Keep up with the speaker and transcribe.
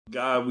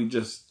God, we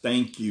just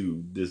thank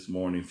you this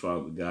morning,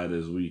 Father God,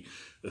 as we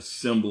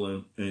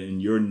assemble in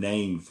your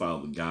name,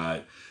 Father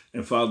God.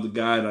 And Father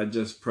God, I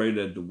just pray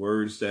that the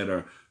words that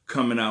are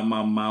coming out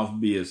my mouth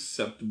be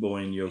acceptable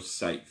in your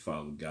sight,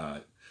 Father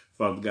God.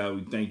 Father God,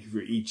 we thank you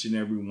for each and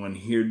every one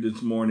here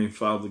this morning,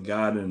 Father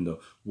God, and the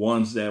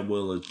ones that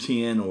will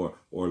attend or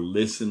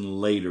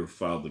listen later,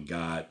 Father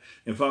God.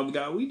 And Father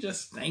God, we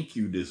just thank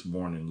you this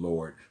morning,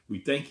 Lord. We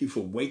thank you for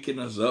waking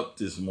us up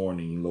this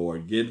morning,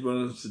 Lord,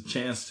 giving us a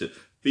chance to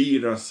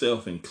feed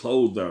ourselves and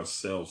clothe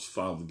ourselves,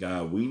 Father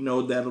God. We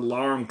know that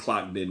alarm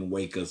clock didn't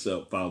wake us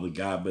up, Father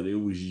God, but it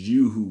was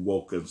you who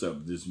woke us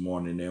up this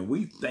morning. And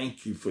we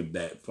thank you for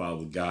that,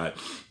 Father God.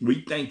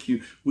 We thank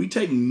you. We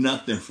take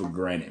nothing for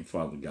granted,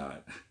 Father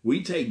God.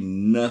 We take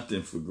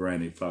nothing for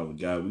granted, Father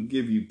God. We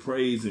give you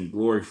praise and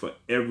glory for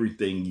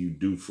everything you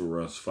do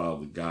for us,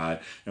 Father God.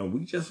 And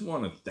we just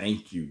want to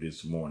thank you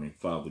this morning,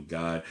 Father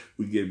God.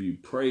 We give you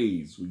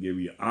praise. We give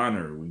you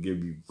honor. We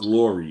give you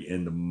glory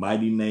in the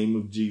mighty name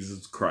of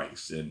Jesus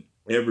Christ. And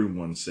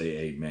everyone say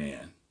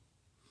amen.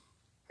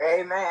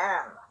 Amen.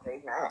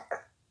 Amen.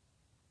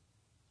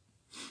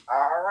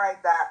 All right,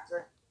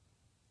 Doctor.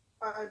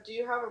 Do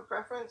you have a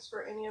preference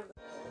for any of them?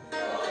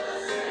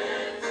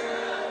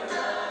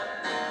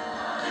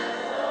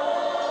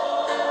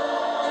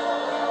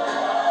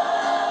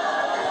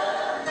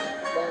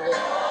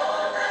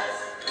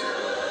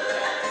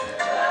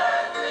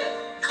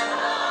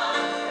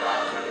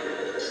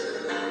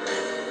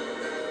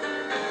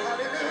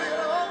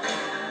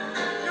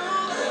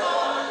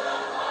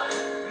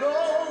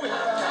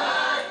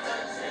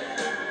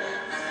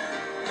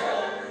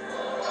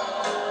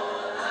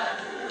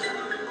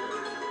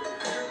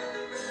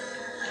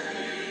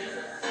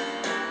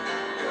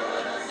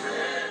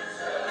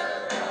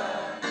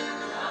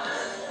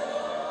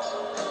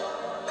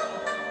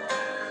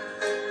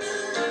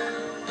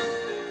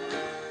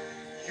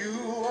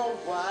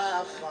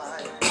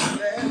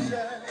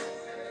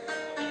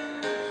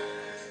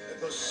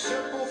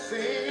 Simple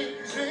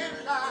things in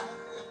life.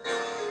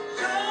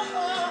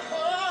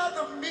 You're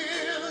the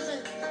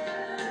music,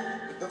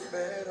 the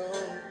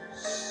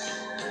meadows,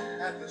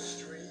 and the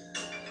streams.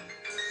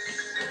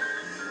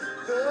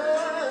 The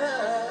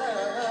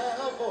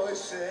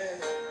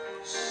voices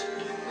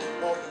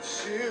of the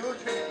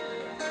children,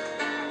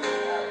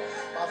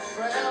 my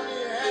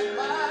family and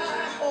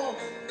my home.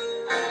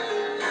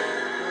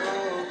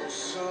 You're the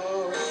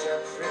source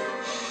and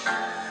finish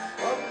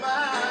of my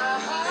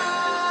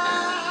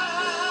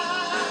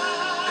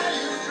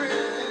highest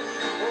dream.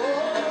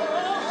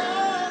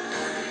 Oh,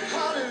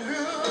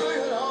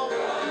 hallelujah, Lord.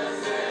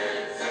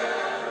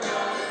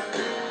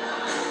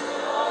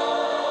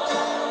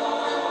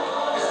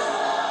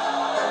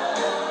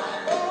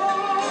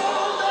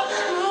 Oh, that's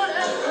good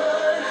and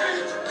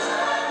perfect.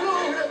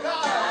 Glory to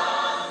God.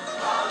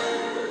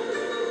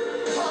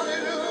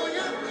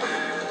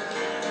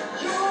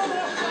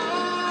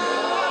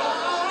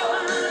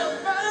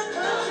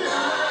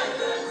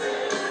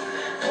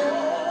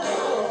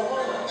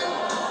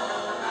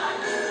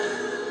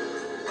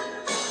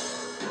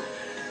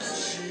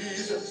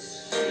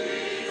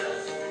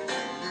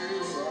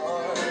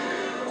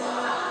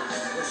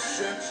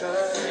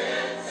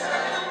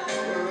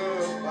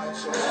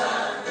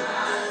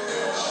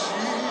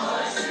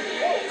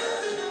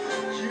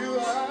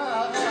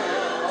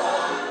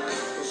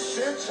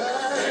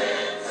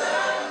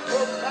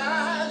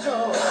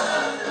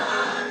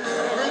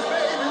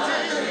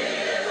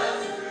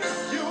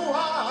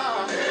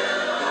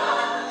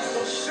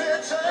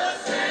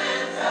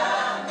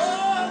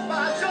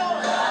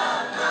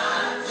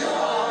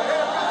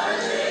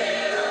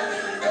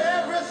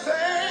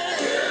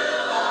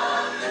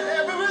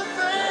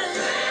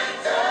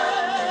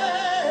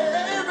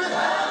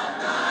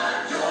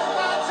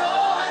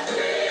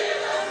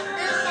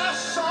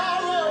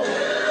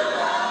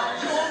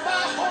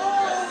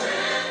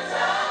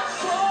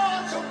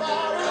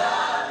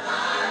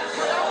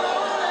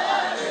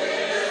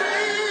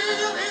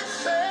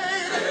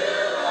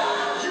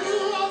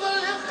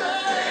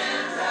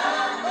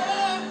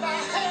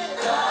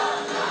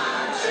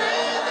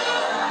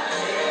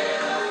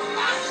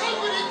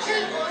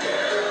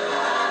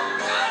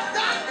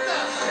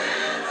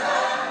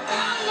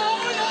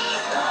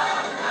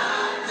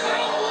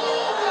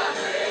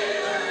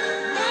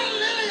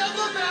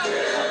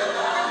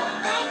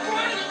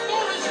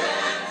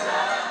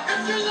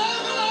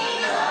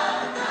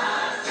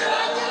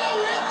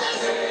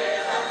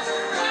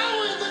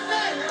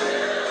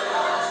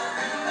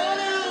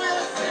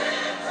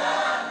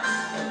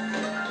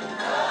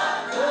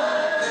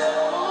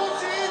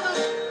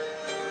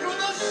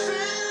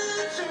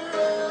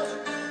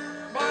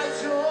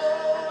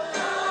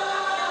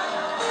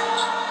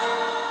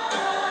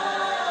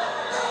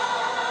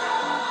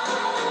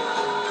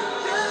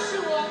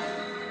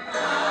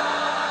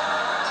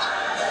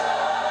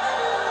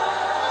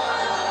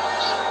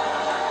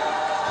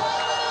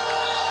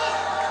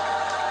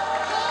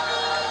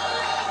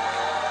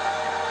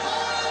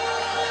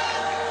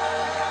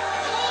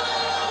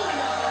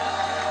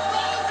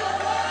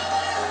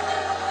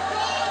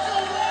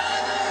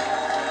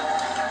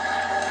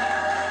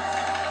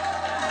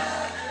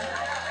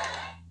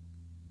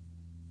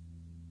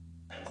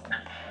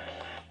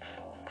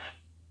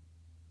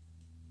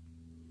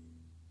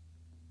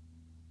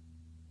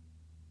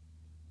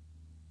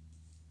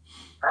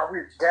 Are we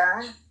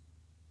done?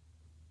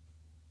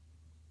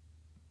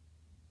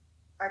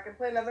 I can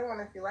play another one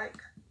if you like.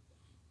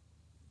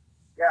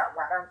 Yeah,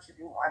 why don't you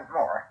do one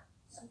more?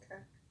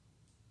 Okay.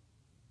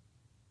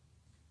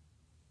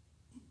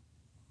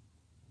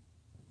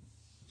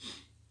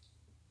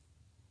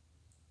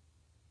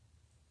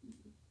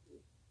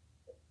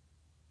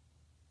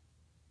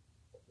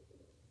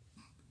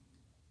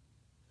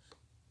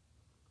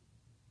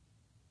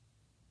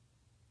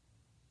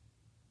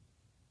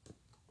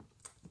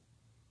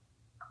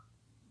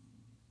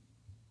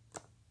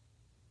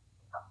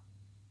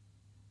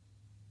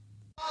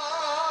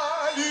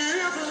 God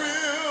is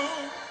real.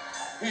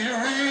 He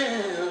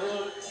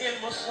real in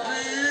my soul.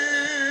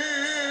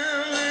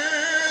 Real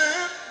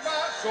in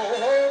my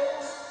soul.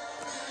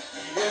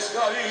 Yes,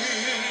 God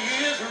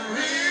is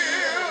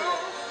real.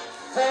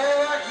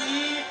 For he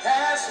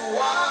has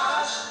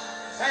washed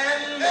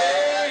and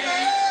made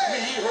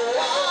me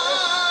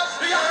whole.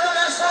 Do y'all know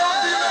that song?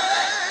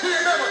 Do you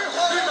remember?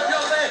 Do you remember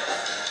y'all saying,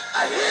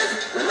 his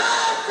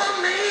love for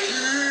me.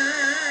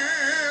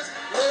 His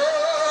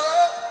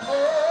love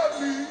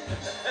for me.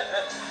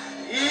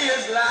 He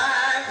is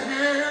like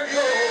pure gold. He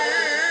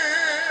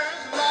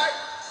is like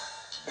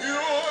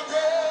pure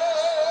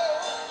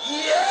gold.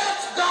 Yes,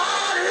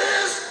 God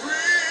is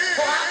real.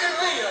 For I can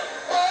feel.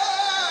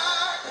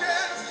 I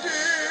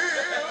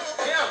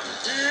can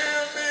feel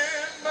him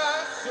in my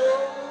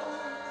soul.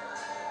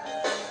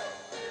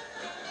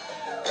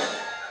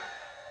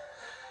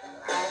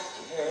 I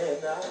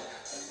cannot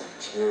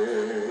tell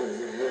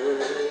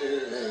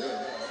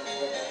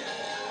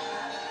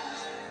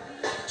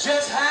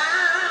just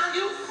how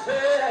you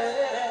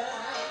felt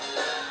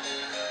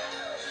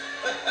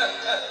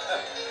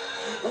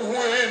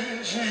when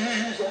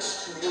Jesus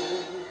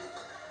took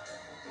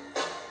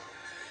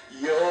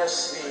your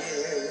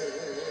sins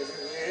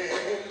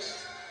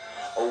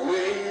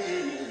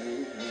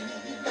away.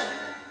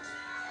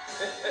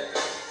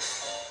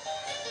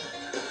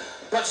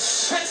 But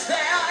since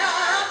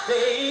that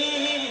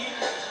day,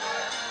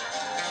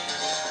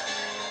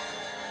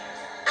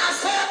 I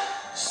said,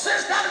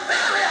 since that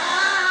very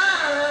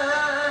hour,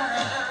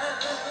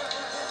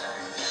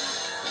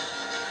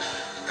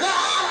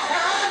 God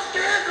has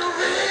been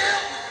real,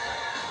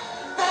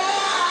 for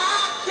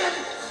I can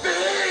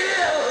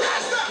feel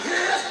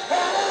His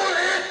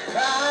holy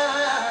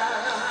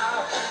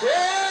power. Yeah,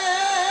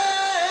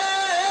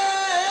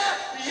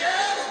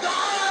 yes,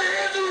 God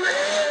is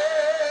real.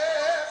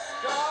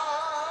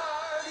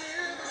 God is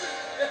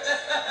real.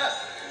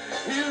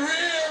 He's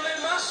real in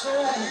my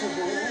soul.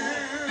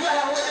 You got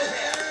a witness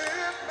here.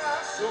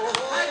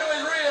 I know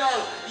he's real.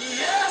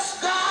 Yes,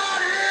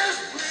 God is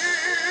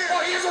real.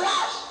 For he has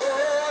washed.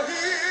 For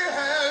he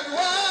has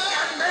washed.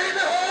 And made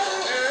me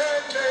whole.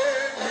 And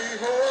made me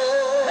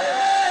whole.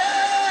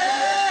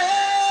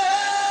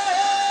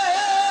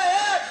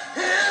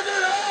 His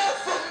love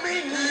for me.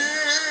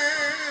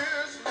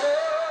 His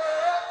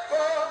love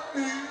for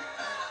me.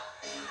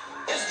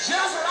 It's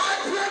just like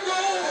pure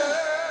gold.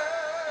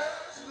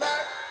 Just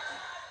like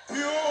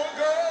pure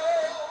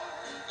gold.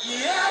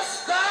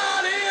 Yes,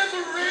 God is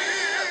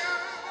real.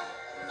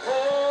 For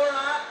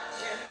I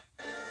can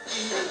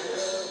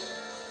feel.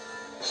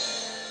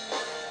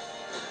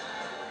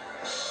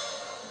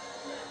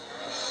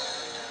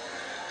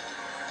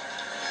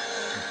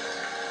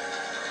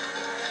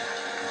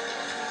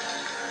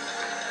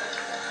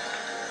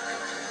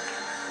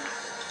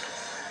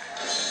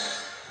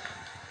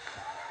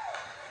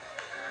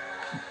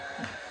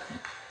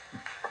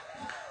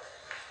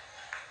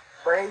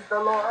 Praise the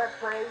Lord,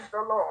 praise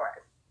the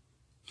Lord.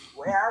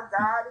 Well,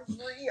 God is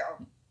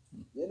real.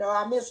 You know,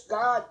 I miss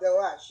God though.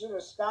 I should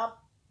have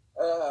stopped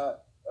the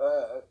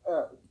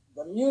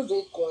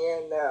music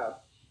when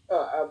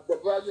the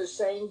brothers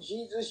saying,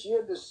 Jesus,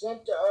 you're the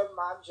center of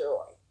my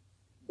joy.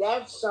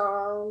 That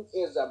song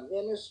is a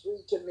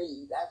ministry to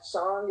me. That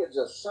song is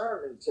a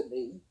sermon to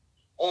me.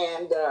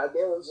 And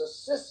there was a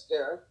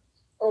sister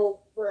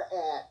over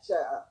at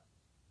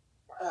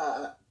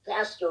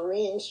Pastor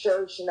Ream's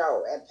church,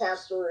 no, at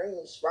Pastor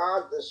Ream's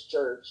father's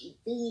church,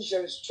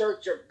 Ephesians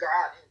Church of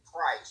God in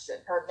Christ.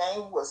 And her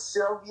name was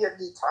Sylvia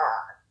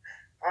Guitar.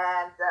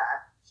 And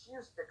she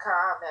used to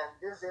come and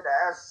visit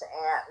us,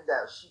 and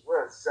she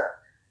was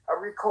a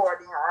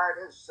recording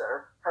artist.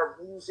 Her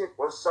music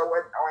was so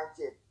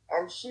anointed,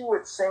 and she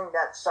would sing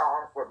that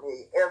song for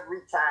me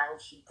every time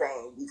she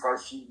came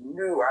because she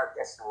knew I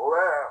just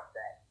loved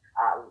that.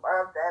 I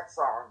love that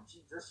song,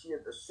 Jesus,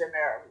 you're the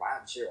center of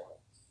my joy.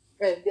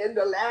 And then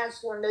the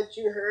last one that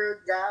you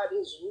heard, God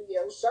is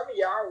real. Some of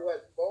y'all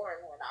wasn't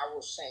born when I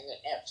was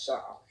singing that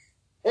song.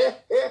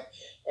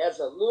 As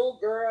a little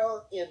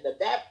girl in the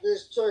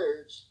Baptist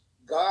church,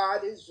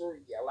 God is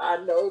real. I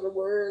know the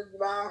words in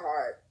my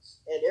heart,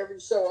 and every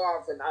so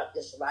often I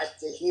just like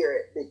to hear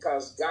it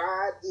because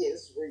God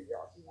is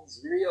real.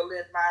 He's real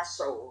in my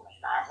soul,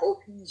 and I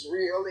hope he's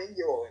real in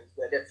yours.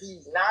 But if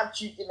he's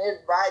not, you can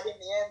invite him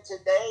in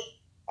today,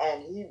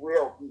 and he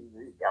will be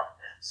real.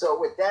 So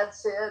with that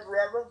said,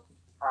 Reverend,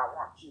 I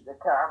want you to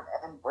come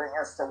and bring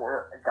us the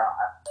word of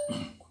God.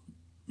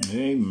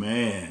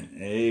 Amen.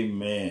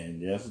 Amen.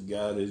 Yes,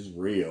 God is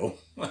real.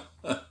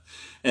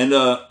 And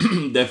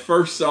that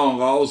first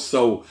song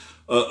also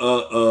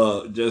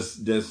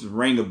just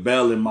rang a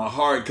bell in my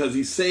heart because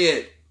he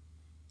said,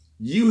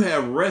 "You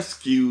have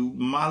rescued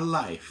my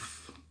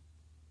life."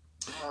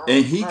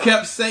 And he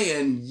kept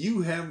saying,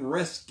 "You have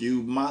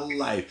rescued my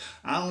life."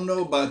 I don't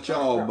know about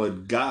y'all,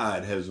 but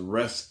God has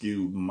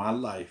rescued my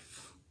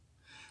life.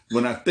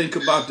 When I think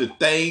about the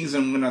things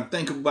and when I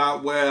think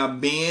about where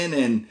I've been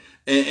and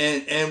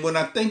when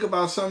I think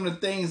about some of the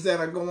things that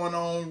are going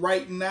on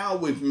right now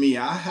with me,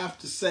 I have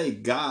to say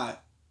God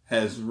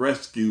has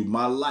rescued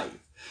my life.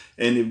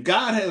 And if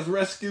God has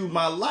rescued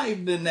my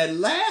life, then that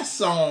last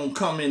song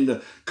come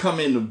into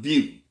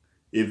view.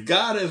 If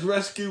God has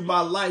rescued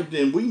my life,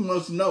 then we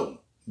must know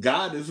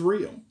God is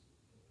real.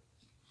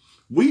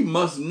 We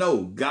must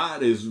know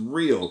God is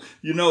real.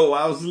 You know,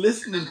 I was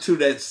listening to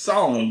that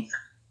song.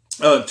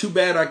 Too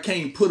bad I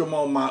can't put them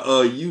on my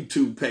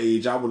YouTube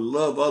page. I would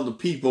love other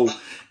people.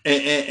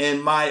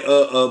 And my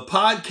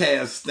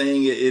podcast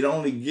thing, it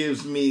only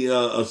gives me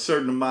a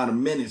certain amount of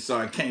minutes, so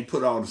I can't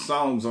put all the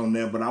songs on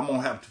there, but I'm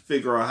going to have to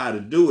figure out how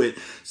to do it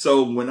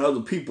so when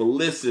other people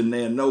listen,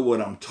 they'll know what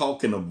I'm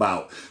talking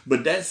about.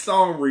 But that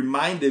song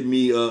reminded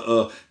me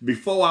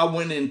before I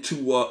went into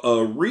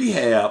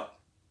rehab,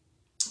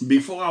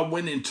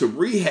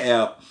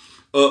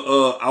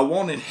 I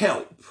wanted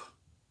help.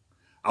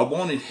 I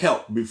wanted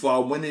help before I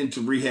went into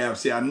rehab.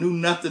 See, I knew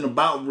nothing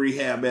about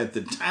rehab at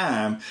the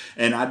time,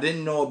 and I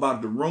didn't know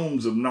about the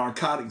rooms of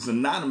Narcotics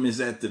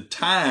Anonymous at the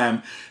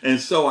time, and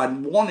so I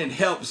wanted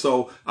help.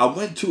 So I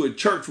went to a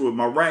church with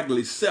my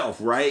raggedy self,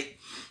 right?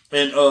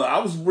 And I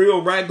was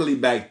real raggedy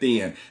back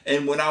then.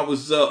 And when I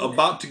was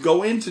about to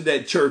go into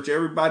that church,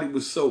 everybody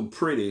was so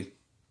pretty.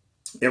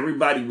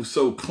 Everybody was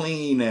so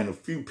clean, and a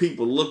few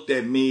people looked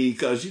at me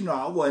because, you know,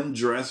 I wasn't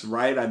dressed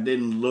right. I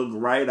didn't look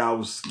right. I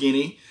was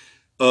skinny.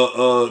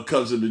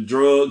 Because of the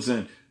drugs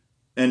and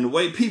the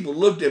way people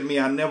looked at me,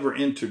 I never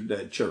entered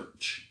that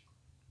church.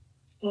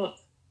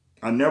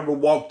 I never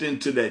walked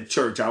into that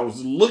church. I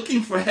was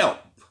looking for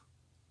help,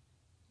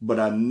 but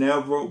I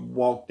never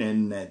walked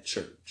in that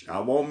church.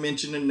 I won't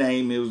mention the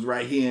name. It was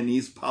right here in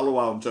East Palo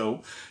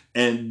Alto.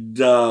 And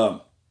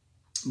the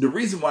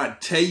reason why I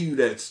tell you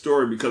that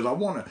story, because I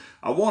want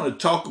to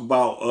talk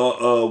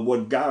about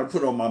what God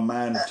put on my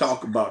mind to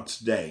talk about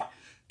today.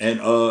 And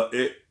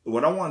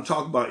what I want to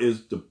talk about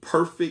is the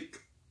perfect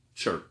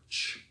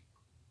church.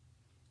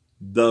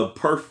 The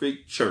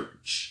perfect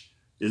church.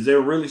 Is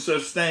there really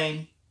such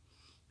thing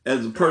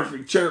as a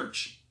perfect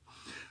church?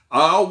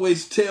 I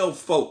always tell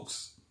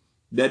folks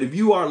that if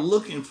you are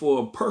looking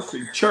for a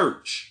perfect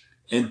church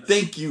and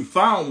think you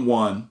found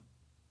one,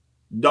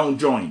 don't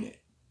join it.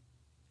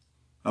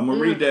 I'm going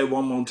to read that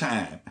one more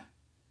time.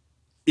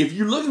 If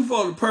you're looking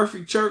for the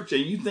perfect church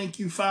and you think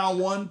you found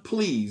one,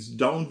 please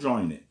don't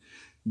join it.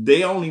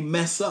 They only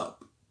mess up.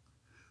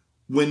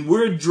 When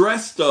we're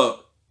dressed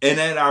up and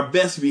at our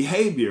best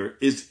behavior,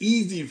 it's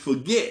easy to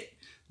forget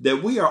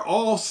that we are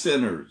all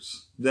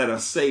sinners that are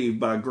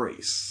saved by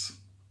grace.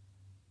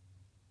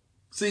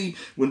 See,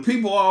 when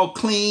people are all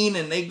clean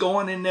and they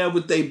going in there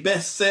with their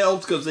best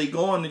selves because they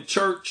going to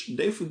church,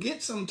 they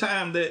forget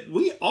sometimes that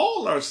we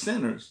all are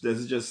sinners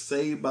that's just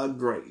saved by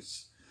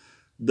grace.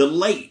 The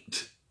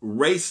late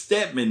Ray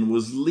Stedman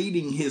was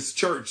leading his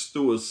church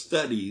through a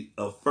study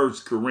of 1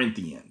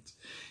 Corinthians.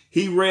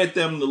 He read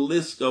them the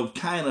list of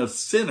kind of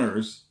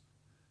sinners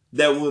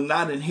that will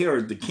not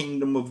inherit the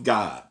kingdom of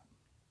God.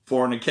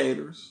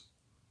 Fornicators,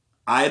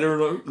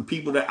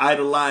 people that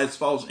idolize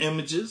false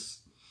images.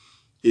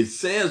 It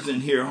says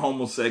in here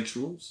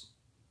homosexuals,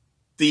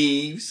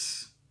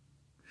 thieves,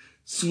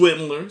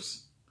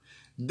 swindlers.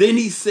 Then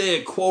he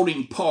said,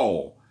 quoting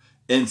Paul,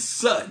 "And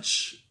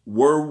such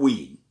were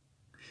we."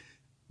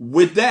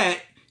 With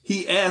that,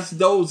 he asked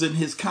those in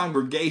his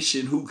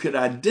congregation who could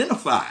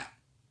identify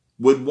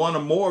with one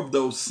or more of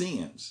those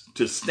sins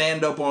to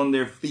stand up on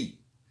their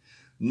feet.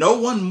 No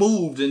one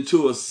moved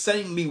until a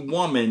saintly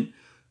woman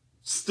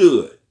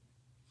stood.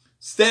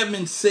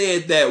 Stedman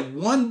said that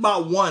one by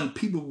one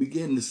people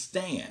began to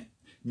stand.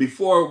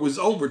 Before it was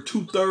over,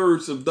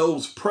 2/3 of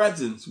those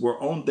present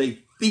were on their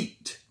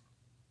feet.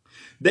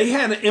 They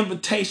had an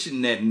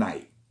invitation that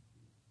night,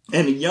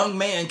 and a young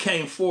man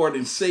came forward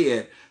and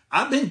said,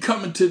 "I've been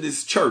coming to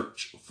this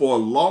church for a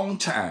long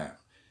time,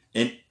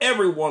 and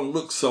everyone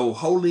looked so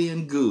holy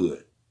and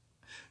good.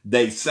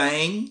 They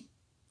sang,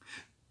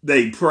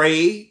 they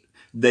prayed,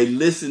 they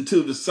listened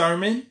to the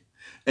sermon,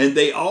 and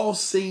they all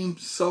seemed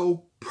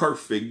so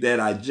perfect that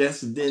I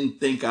just didn't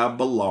think I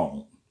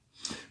belonged."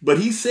 But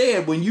he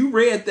said, when you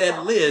read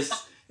that list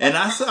and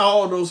I saw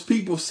all those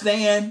people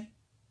stand,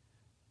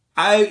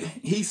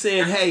 he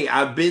said, "Hey,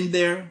 I've been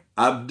there.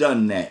 I've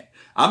done that.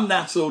 I'm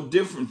not so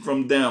different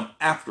from them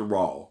after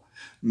all.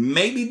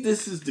 Maybe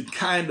this is the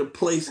kind of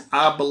place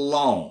I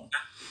belong."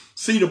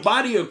 See, the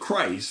body of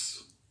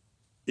Christ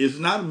is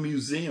not a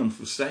museum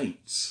for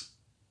saints.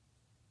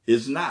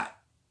 It's not.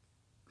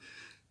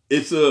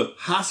 It's a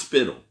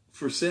hospital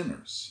for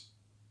sinners.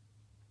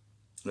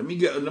 Let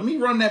me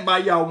run that by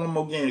y'all one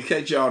more again in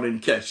case y'all didn't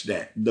catch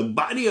that. The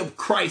body of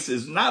Christ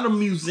is not a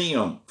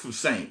museum for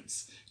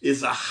saints.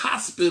 It's a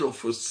hospital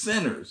for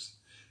sinners.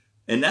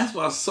 And that's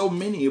why so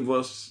many of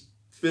us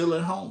feel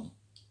at home.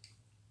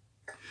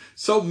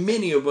 So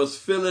many of us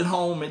feel at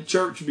home in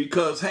church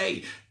because,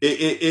 hey,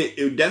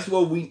 that's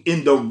what we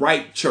in the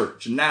right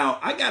church. Now,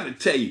 I got to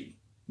tell you,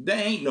 there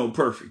ain't no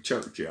perfect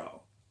church,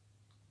 y'all.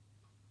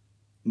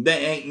 There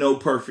ain't no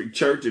perfect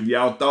church. If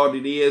y'all thought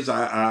it is,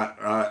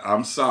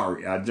 I'm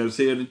sorry. I just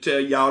here to tell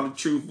y'all the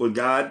truth. But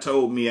God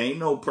told me ain't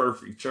no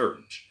perfect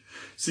church.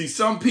 See,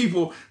 some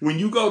people, when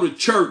you go to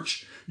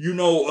church, you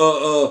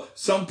know,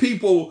 some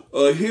people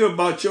hear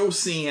about your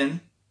sin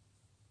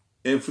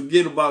and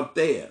forget about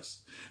theirs.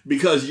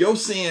 Because your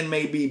sin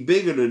may be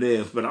bigger than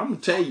theirs, but I'm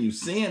going to tell you,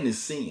 sin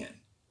is sin.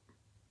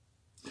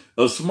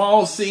 A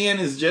small sin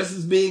is just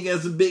as big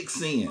as a big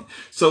sin.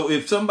 So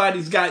if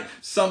somebody's got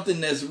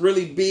something that's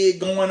really big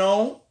going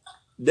on,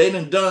 they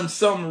done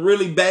something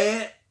really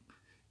bad,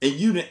 and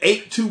you done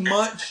ate too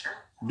much,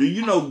 do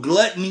you know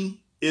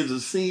gluttony is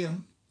a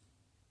sin?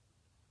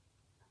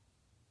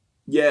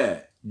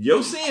 Yeah,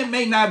 your sin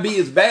may not be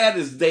as bad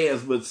as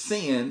theirs, but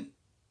sin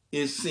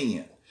is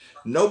sin.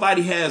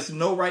 Nobody has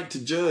no right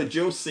to judge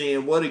your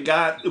sin. What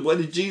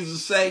did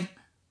Jesus say?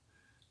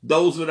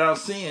 Those without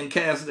sin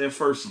cast their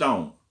first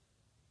stone.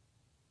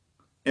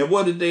 And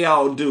what did they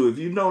all do? If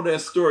you know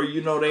that story,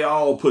 you know they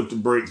all put the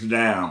bricks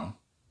down.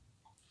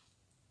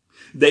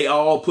 They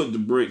all put the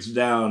bricks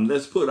down.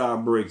 Let's put our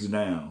bricks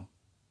down.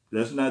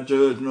 Let's not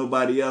judge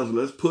nobody else.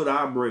 Let's put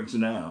our bricks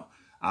down.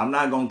 I'm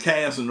not going to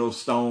cast no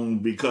stone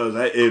because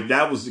if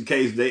that was the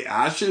case,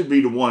 I should be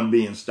the one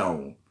being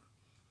stoned.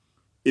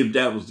 If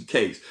that was the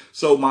case.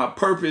 So my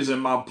purpose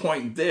and my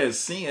point there,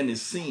 sin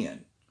is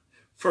sin.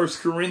 1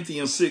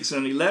 Corinthians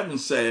 6:11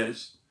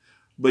 says,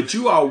 but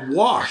you are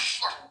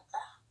washed,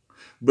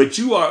 but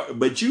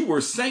you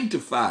were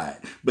sanctified,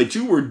 but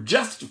you were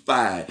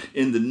justified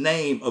in the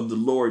name of the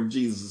Lord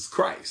Jesus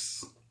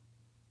Christ.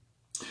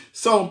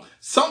 So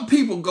some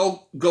people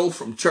go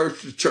from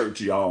church to church,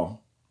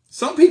 y'all.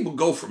 Some people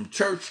go from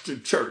church to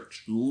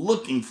church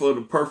looking for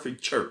the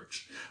perfect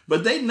church,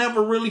 but they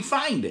never really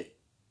find it.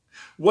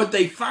 What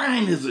they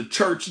find is a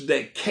church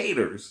that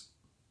caters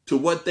to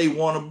what they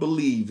want to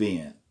believe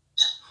in,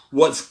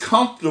 what's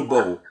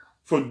comfortable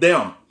for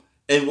them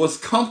and what's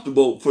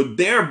comfortable for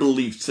their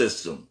belief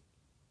system,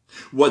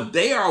 what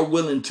they are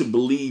willing to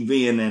believe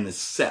in and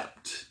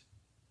accept.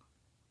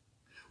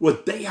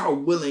 What they are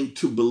willing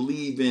to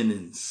believe in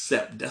and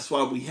accept. That's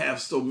why we have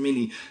so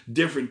many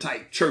different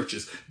type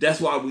churches. That's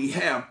why we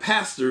have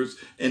pastors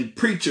and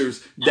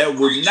preachers that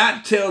will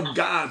not tell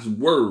God's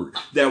word,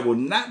 that will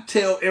not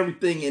tell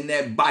everything in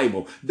that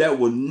Bible, that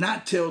will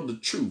not tell the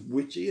truth,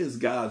 which is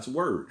God's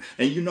word.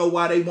 And you know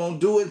why they won't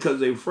do it?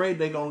 Because they're afraid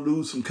they're going to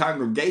lose some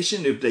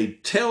congregation if they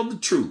tell the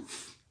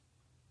truth.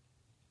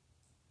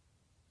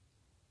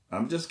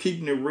 I'm just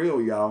keeping it real,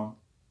 y'all.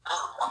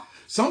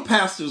 Some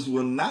pastors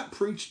will not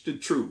preach the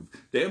truth.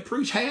 They'll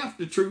preach half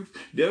the truth.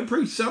 They'll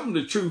preach some of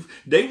the truth.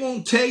 They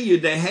won't tell you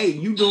that, hey,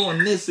 you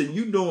doing this and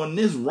you doing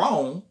this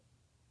wrong.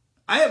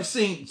 I have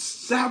seen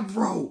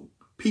several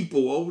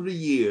people over the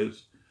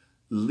years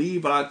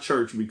leave our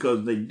church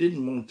because they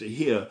didn't want to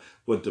hear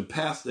what the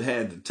pastor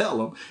had to tell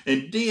them.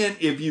 And then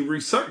if you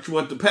research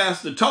what the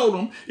pastor told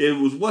them,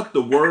 it was what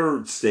the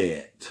word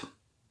said.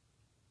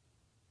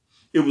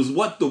 It was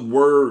what the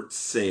word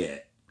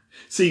said.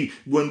 See,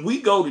 when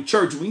we go to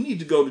church, we need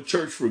to go to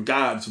church for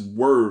God's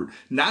word,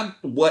 not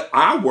what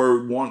our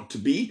word want to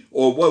be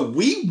or what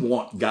we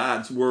want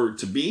God's word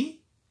to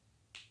be.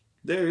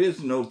 There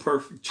is no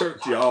perfect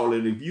church, y'all.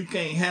 And if you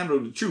can't handle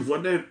the truth,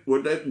 what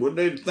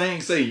that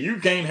thing say, you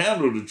can't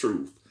handle the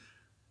truth.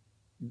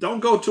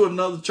 Don't go to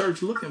another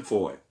church looking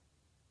for it.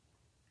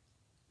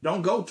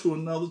 Don't go to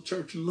another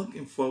church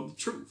looking for the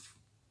truth.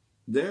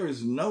 There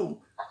is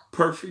no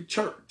perfect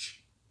church.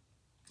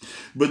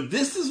 But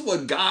this is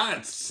what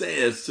God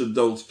says to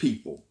those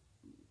people.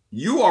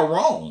 You are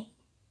wrong.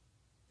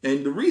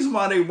 And the reason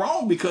why they're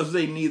wrong, because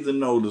they neither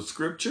know the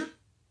scripture,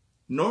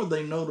 nor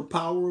they know the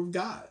power of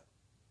God.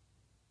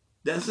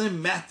 That's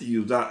in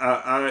Matthew.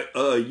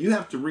 You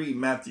have to read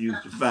Matthew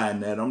to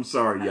find that. I'm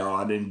sorry, y'all.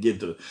 I didn't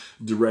get the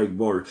direct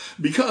word.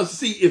 Because,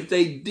 see, if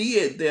they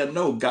did, they'll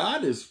know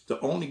God is the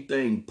only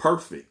thing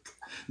perfect.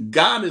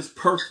 God is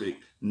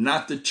perfect,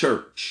 not the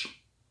church.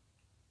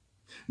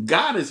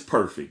 God is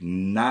perfect,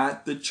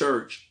 not the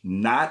church,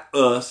 not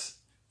us,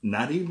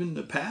 not even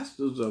the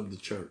pastors of the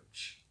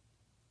church.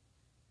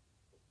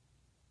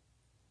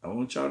 I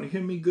want y'all to hear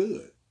me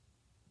good.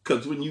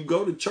 Because when you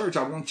go to church,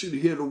 I want you to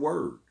hear the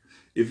word.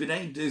 If it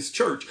ain't this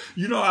church,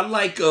 you know, I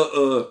like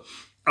to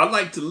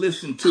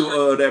listen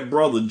to that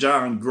brother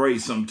John Gray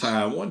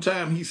sometime. One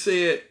time he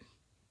said,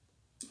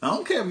 I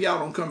don't care if y'all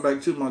don't come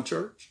back to my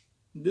church.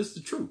 This is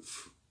the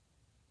truth.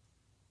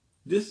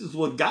 This is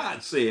what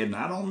God said. And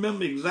I don't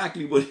remember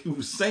exactly what he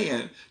was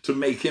saying to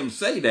make him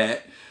say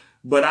that.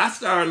 But I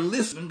started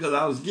listening because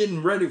I was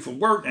getting ready for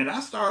work. And I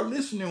started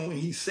listening when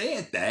he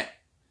said that.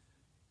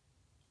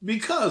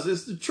 Because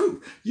it's the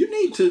truth.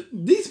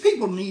 These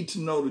people need to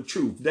know the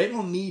truth. They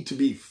don't need to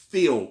be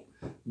filled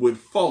with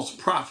false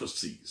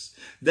prophecies.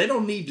 They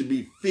don't need to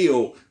be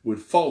filled with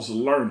false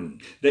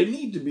learning. They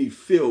need to be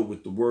filled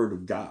with the word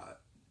of God.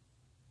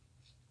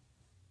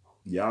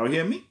 Y'all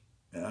hear me?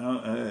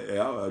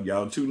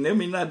 Y'all too near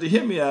me not to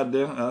hear me out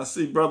there. I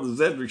see Brother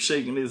Zedrick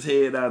shaking his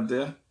head out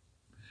there.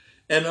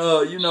 And,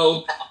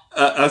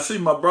 I see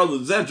my brother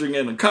Zedrick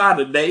in the car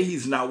today.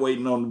 He's not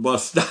waiting on the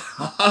bus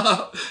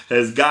stop.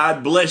 Has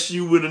God blessed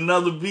you with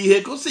another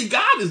vehicle? See,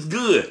 God is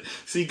good.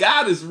 See,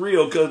 God is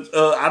real, because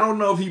I don't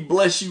know if he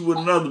blessed you with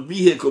another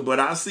vehicle, but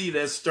I see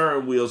that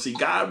steering wheel. See,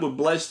 God will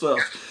bless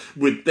us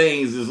with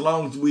things as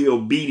long as we're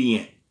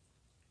obedient.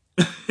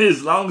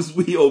 As long as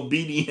we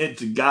obedient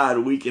to God,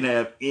 we can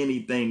have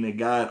anything that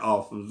God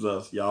offers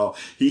us, y'all.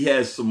 He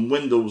has some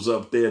windows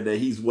up there that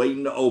he's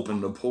waiting to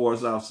open to pour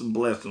us out some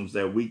blessings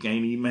that we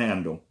can't even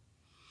handle.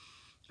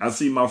 I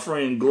see my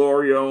friend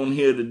Gloria on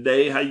here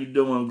today. How you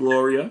doing,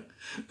 Gloria?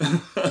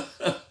 But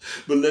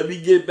let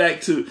me get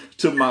back to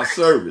my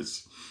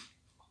service.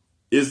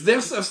 Is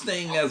there such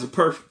thing as a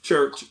perfect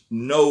church?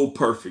 No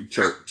perfect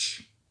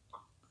church.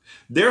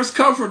 There's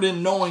comfort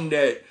in knowing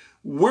that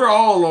we're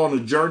all on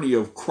a journey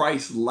of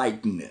Christ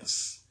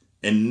likeness,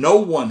 and no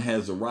one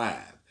has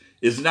arrived.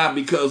 It's not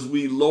because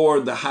we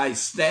lowered the high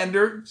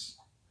standards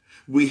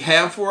we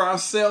have for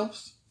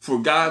ourselves, for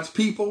God's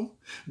people,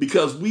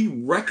 because we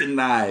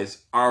recognize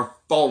our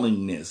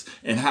fallenness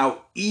and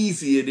how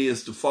easy it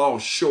is to fall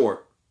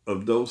short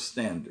of those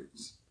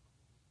standards.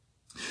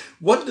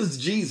 What does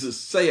Jesus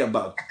say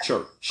about the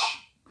church?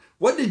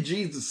 What did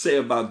Jesus say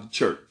about the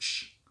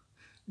church?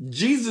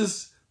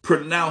 Jesus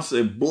pronounced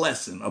a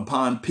blessing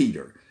upon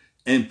Peter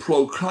and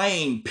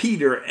proclaimed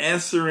Peter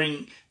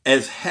answering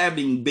as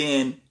having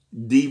been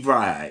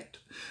divided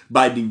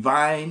by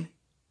divine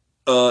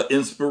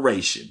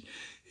inspiration.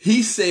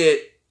 He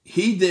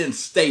then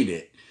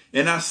stated,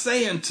 "And I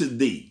say unto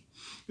thee,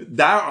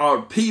 thou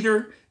art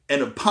Peter,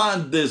 and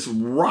upon this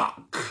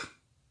rock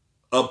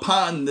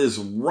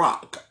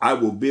I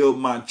will build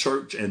my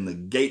church, and the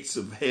gates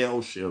of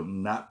hell shall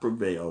not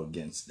prevail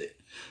against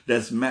it."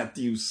 That's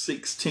Matthew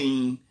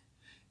 16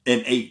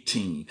 and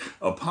 18.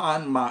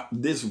 Upon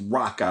this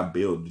rock I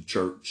build the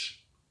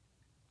church.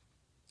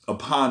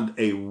 Upon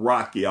a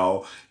rock,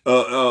 y'all.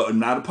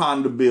 Not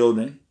upon the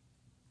building.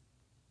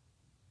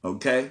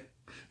 Okay?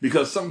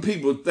 Because some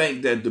people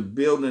think that the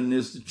building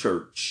is the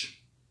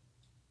church.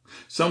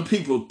 Some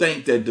people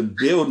think that the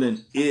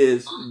building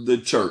is the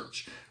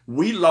church.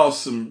 We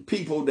lost some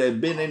people that have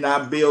been in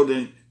our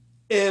building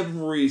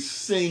every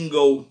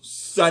single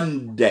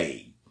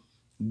Sunday.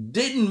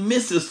 Didn't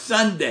miss a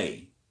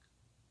Sunday.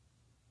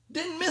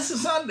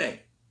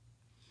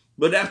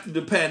 But after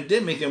the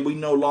pandemic and we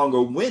no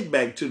longer went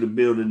back to the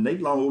building, they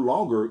no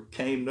longer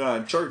came to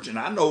our church. And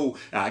I know,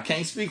 I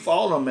can't speak for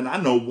all of them, and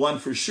I know one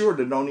for sure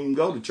that don't even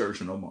go to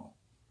church no more.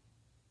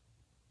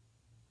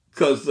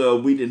 Because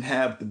we didn't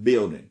have the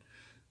building.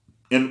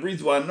 And the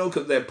reason why I know,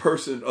 because that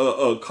person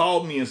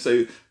called me and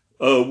said,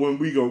 when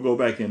we going to go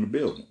back in the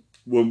building?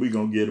 When we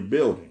going to get a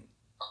building?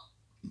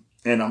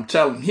 And I'm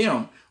telling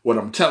him what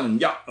I'm telling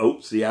y'all. Oh,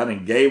 see, I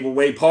done gave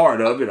away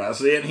part of it. I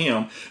said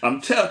him.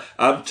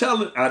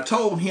 I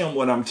told him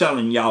what I'm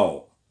telling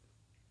y'all.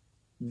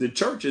 The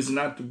church is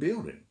not the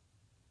building.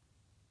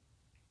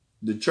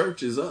 The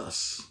church is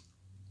us.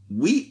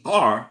 We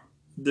are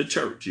the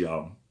church,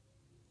 y'all.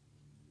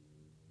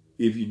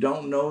 If you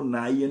don't know,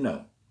 now you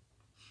know.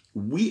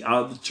 We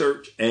are the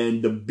church,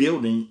 and the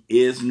building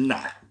is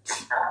not.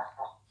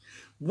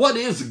 What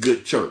is a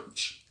good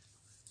church?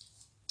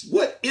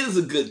 What is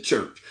a good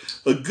church?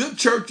 A good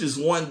church is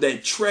one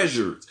that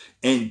treasures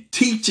and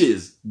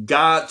teaches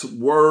God's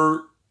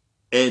word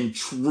and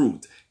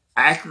truth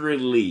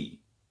accurately.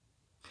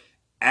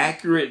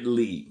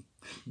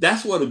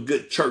 That's what a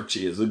good church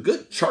is. A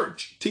good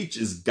church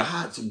teaches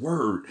God's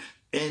word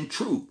and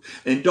truth.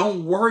 And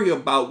don't worry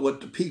about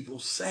what the people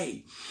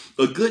say.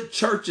 A good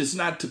church is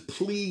not to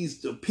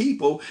please the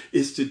people,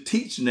 it's to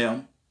teach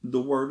them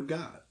the word of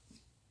God.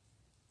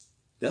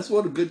 That's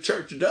what a good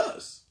church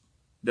does.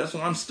 That's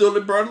why I'm still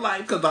at Bread of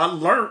Life, because I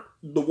learned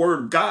the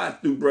word of God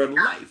through Bread of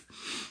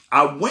Life.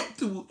 I went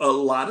through a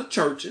lot of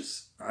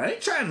churches. I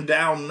ain't trying to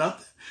down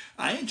nothing.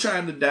 I ain't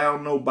trying to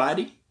down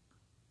nobody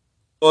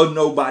or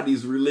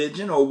nobody's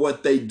religion or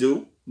what they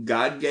do.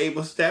 God gave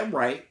us that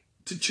right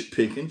to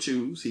pick and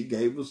choose. He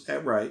gave us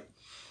that right.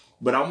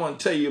 But I want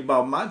to tell you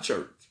about my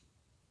church.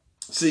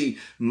 See,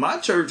 my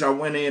church, I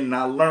went in and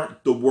I learned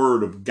the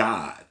word of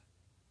God.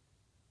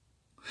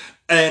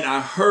 And I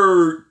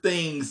heard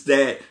things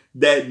that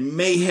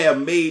may have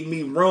made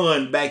me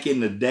run back in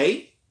the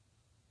day.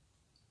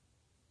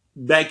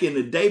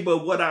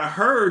 But what I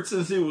heard,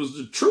 since it was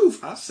the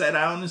truth, I sat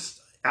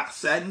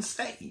and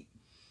stayed.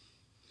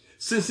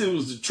 Since it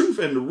was the truth,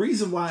 and the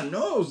reason why I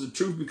know it was the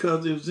truth,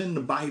 because it was in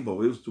the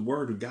Bible. It was the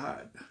word of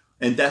God.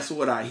 And that's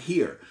what I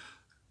hear.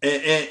 And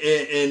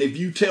if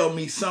you tell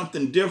me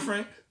something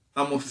different,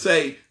 I'm going to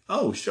say,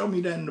 oh, show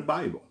me that in the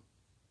Bible.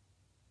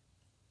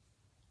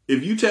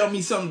 If you tell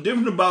me something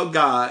different about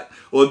God,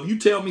 or if you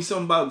tell me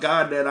something about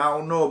God that I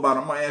don't know about,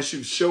 I'm going to ask you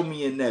to show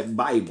me in that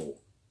Bible.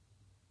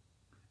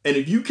 And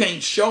if you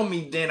can't show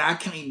me, then I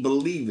can't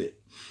believe it.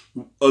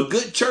 A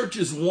good church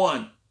is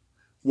one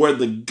where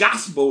the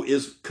gospel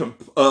is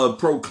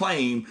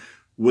proclaimed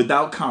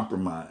without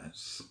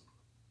compromise.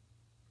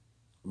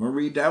 I'm going to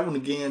read that one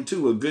again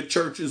too. A good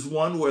church is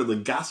one where the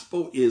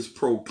gospel is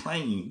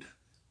proclaimed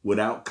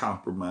without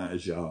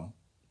compromise, y'all.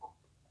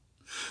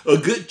 A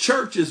good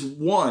church is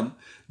one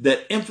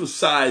that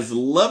emphasizes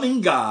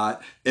loving God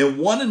and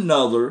one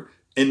another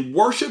and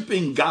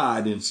worshiping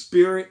God in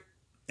spirit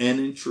and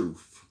in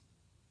truth.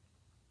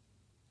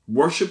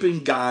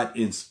 Worshiping God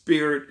in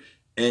spirit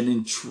and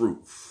in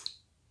truth.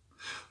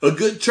 A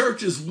good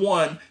church is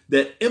one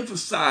that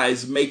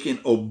emphasizes making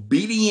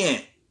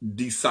obedient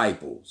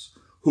disciples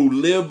who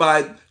live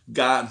by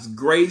God's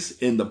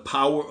grace and the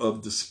power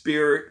of the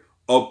Spirit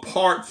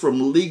apart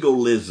from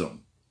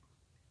legalism.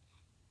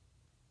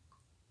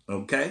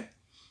 Okay?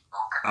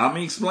 I'm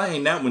going to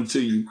explain that one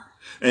to you.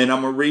 And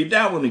I'm going to read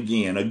that one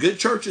again. A good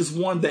church is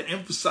one that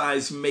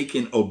emphasizes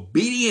making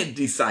obedient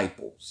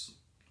disciples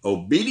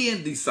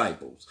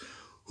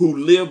who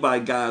live by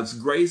God's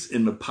grace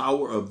and the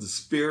power of the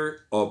Spirit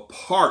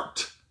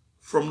apart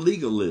from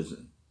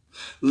legalism.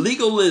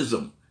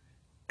 Legalism,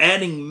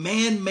 adding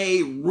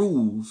man-made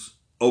rules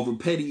over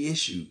petty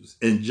issues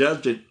and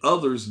judging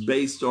others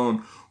based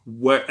on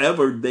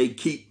whether they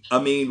keep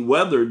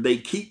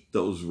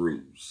those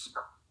rules.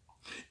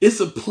 It's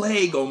a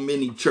plague on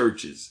many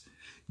churches.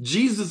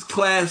 Jesus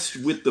clashed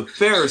with the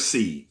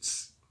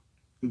Pharisees.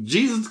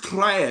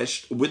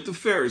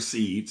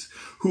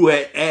 Who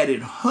had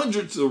added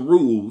hundreds of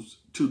rules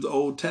to the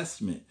Old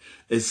Testament,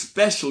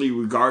 especially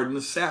regarding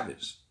the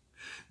Sabbath.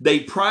 They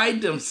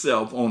pride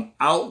themselves on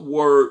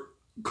outward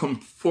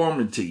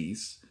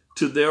conformities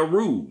to their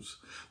rules,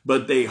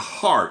 but their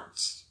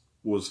hearts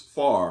was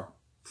far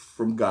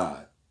from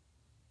God.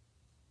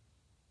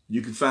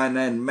 You can find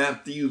that in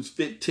Matthew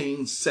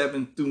 15,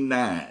 7 through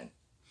 9.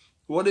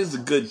 What is a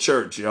good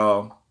church,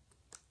 y'all?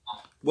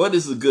 What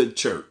is a good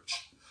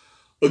church?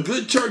 A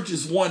good church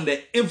is one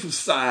that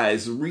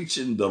emphasizes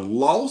reaching the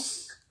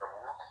lost,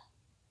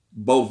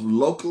 both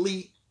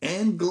locally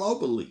and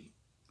globally.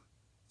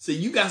 See,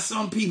 you got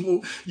some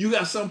people,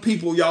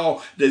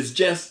 y'all, that's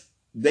just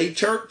they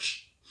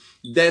church.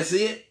 That's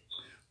it.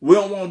 We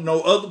don't want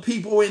no other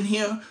people in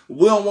here.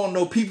 We don't want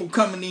no people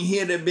coming in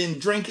here that been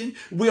drinking.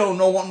 We don't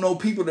want no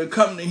people that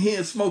come in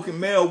here smoking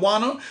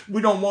marijuana.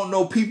 We don't want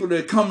no people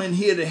that come in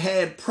here that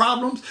had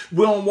problems.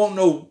 We don't want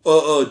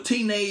no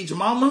teenage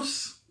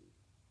mamas.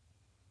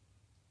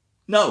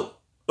 No,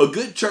 a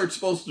good church is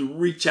supposed to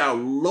reach out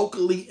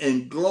locally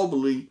and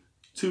globally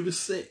to the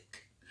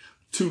sick,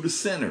 to the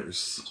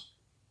sinners,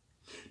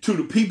 to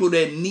the people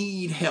that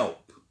need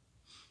help.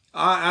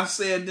 I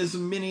said this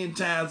many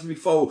times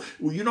before.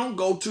 Well, you don't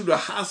go to the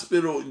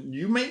hospital.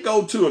 You may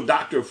go to a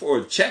doctor for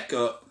a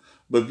checkup,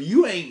 but if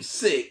you ain't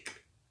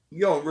sick,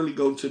 you don't really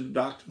go to the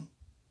doctor.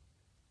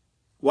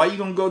 Why you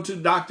gonna go to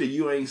the doctor?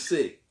 You ain't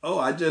sick. Oh,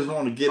 I just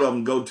want to get up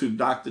and go to the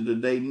doctor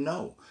today.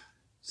 No,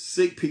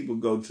 sick people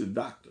go to the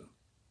doctor.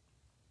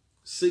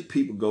 Sick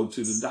people go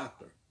to the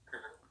doctor.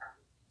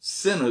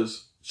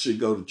 Sinners should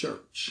go to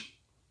church.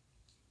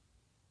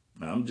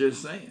 I'm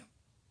just saying.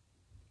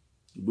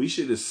 We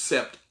should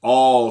accept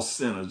all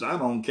sinners. I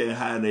don't care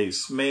how they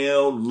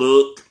smell,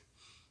 look,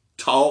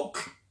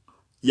 talk.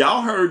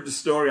 Y'all heard the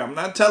story. I'm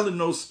not telling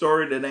no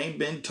story that ain't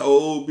been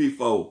told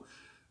before.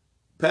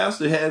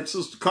 Pastor had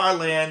Sister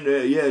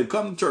Carla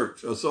come to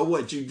church. Oh, so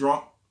what? You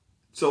drunk?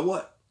 So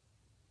what?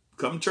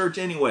 Come to church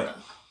anyway.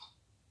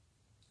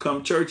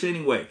 Come to church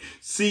anyway.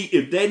 See,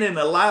 if they didn't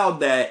allow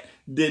that,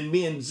 then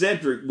me and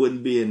Zedric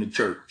wouldn't be in the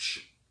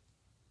church.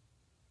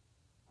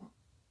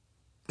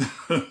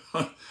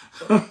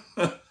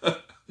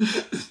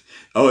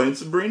 Oh, and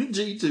Sabrina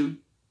G too.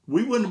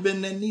 We wouldn't have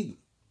been there neither.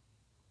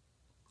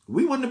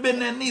 We wouldn't have been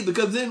there neither,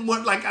 because then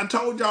what, like I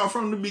told y'all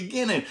from the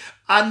beginning,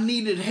 I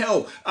needed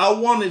help. I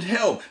wanted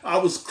help. I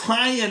was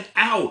crying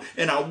out,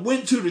 and I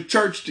went to the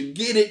church to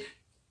get it,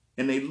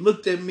 and they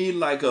looked at me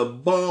like a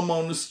bum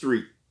on the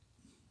street.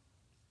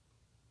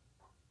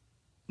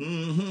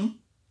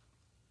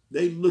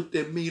 They looked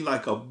at me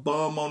like a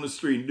bum on the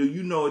street. Do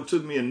you know it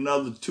took me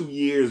another 2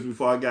 years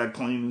before I got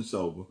clean and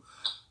sober?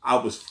 I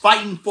was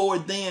fighting for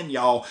it then,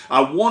 y'all.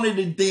 I wanted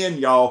it then,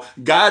 y'all.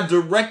 God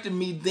directed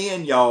me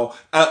then, y'all.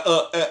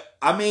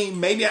 I mean,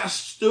 maybe I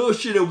still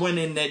should have went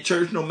in that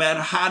church no matter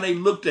how they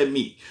looked at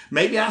me.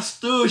 Maybe I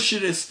still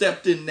should have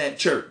stepped in that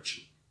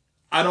church.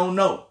 I don't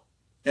know.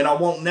 And I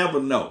won't never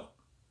know.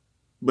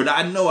 But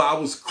I know I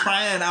was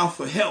crying out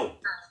for help.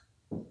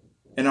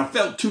 And I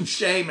felt too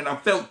shame and I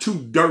felt too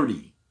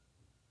dirty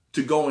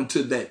to go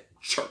into that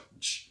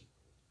church.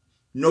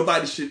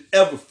 Nobody should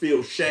ever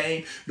feel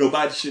shame.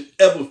 Nobody should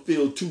ever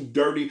feel too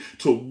dirty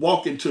to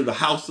walk into the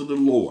house of the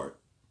Lord.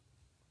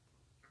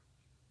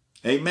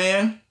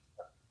 Amen?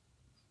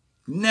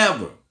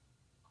 Never.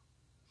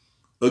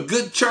 A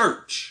good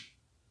church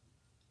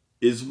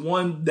is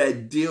one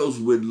that deals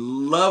with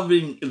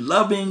loving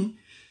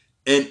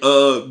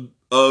and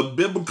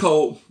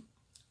biblical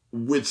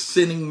with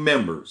sinning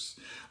members.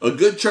 A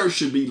good church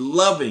should be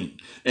loving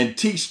and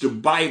teach the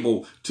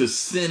Bible to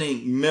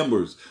sinning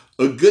members.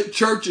 A good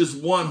church is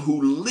one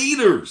who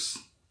leaders,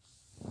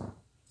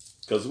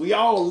 because we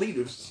all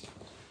leaders,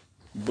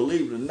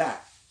 believe it or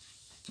not.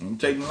 I'm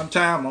taking my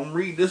time. I'm going to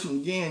read this one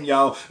again,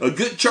 y'all. A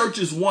good church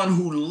is one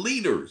who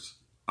leaders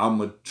are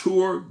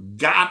mature,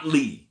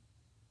 godly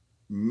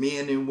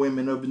men and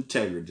women of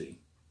integrity.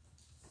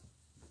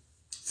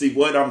 See,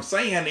 what I'm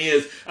saying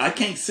is I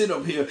can't sit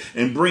up here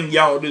and bring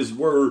y'all this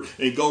word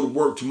and go to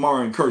work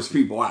tomorrow and curse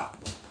people out.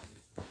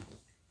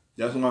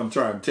 That's what I'm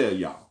trying to tell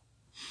y'all.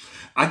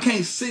 I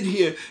can't sit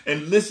here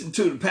and listen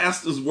to the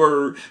pastor's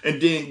word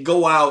and then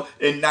go out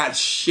and not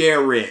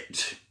share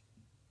it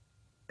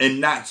and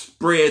not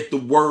spread the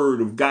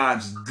word of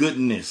God's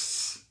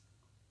goodness.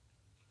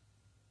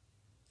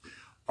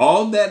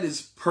 All that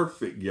is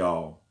perfect,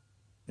 y'all.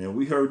 And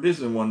we heard this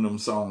in one of them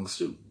songs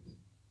too.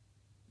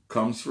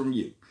 Comes from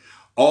you.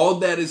 All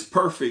that is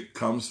perfect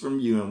comes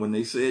from you. And when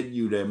they said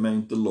you, that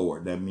meant the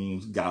Lord. That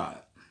means God.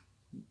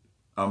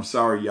 I'm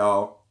sorry,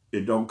 y'all.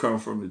 It don't come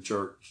from the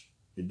church.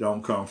 It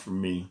don't come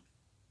from me.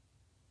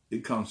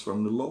 It comes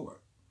from the Lord.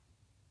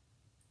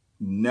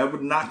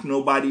 Never knock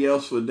nobody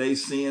else for their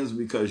sins,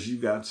 because you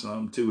got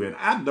some too. And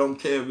I don't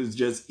care if it's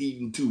just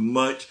eating too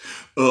much,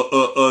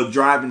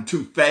 driving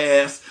too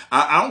fast.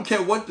 I don't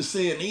care what the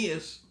sin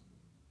is.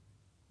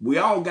 We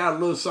all got a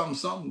little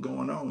something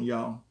going on,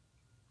 y'all.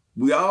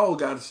 We all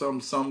got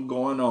something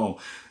going on.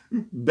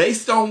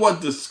 Based on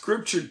what the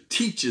scripture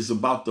teaches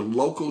about the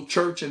local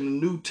church in the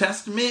New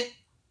Testament,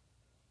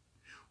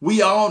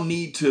 we all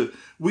need to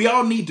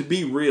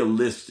be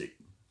realistic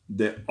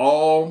that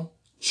all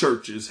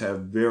churches have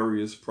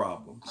various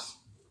problems.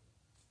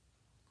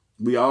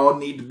 We all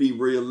need to be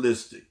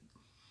realistic.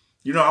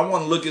 You know, I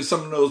want to look at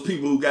some of those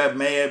people who got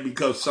mad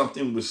because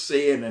something was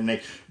said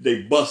and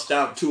they bust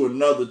out to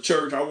another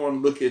church. I want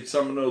to look at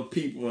some of those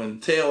people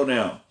and tell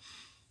them,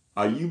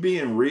 are you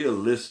being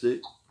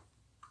realistic?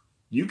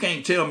 You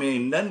can't tell me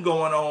ain't nothing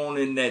going on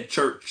in that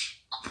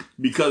church,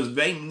 because if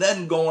ain't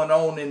nothing going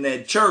on in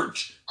that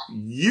church,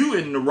 you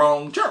in the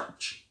wrong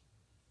church.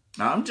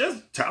 I'm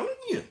just telling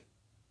you.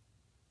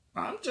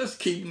 I'm just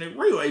keeping it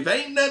real. If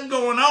ain't nothing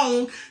going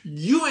on,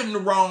 you in the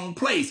wrong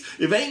place.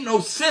 If ain't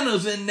no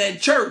sinners in that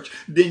church,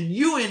 then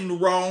you in the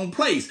wrong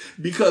place,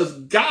 because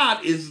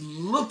God is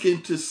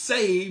looking to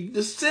save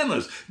the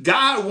sinners.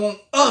 God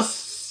wants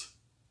us.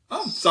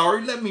 I'm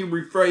sorry, let me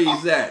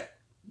rephrase that.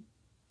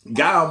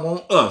 God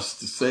wants us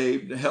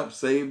to help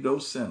save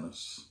those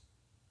sinners.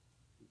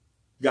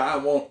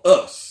 God wants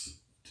us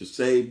to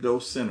save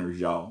those sinners,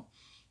 y'all.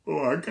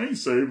 Oh, I can't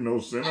save no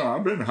sinner.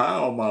 I've been high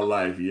all my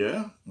life.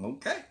 Yeah,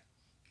 okay.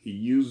 He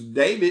used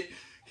David.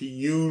 He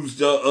used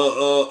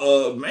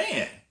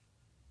man.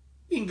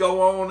 He can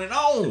go on and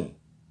on.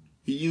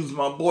 He used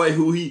my boy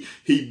who he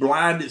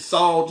blinded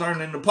Saul,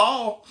 turned into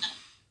Paul.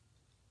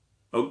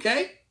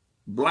 Okay.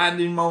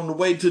 Blinded him on the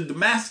way to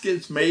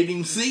Damascus, made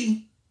him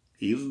see.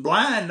 He was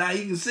blind, now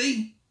he can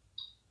see.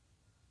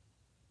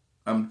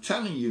 I'm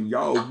telling you,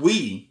 y'all,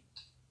 we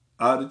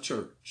are the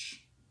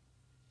church.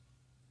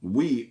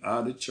 We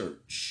are the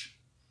church.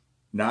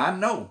 Now, I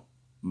know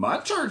my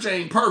church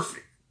ain't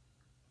perfect.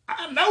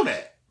 I know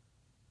that.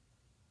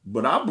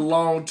 But I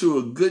belong to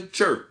a good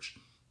church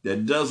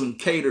that doesn't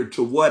cater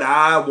to what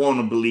I want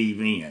to believe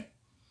in.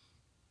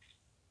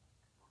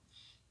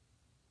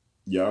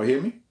 Y'all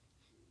hear me?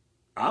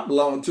 I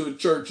belong to a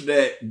church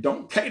that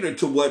don't cater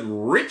to what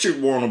Richard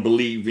want to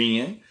believe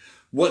in,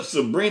 what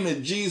Sabrina,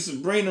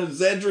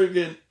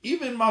 Zedric, and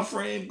even my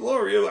friend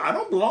Gloria. I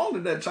don't belong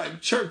to that type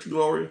of church,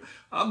 Gloria.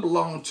 I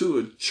belong to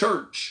a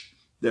church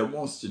that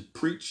wants to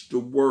preach the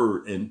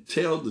word and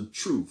tell the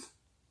truth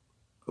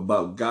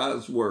about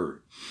God's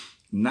word.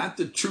 Not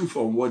the truth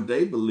on what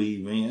they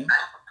believe in,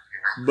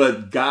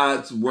 but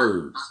God's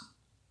words.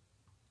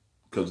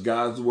 Because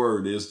God's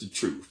word is the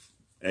truth.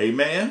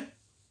 Amen?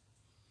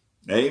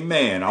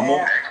 Amen. I'm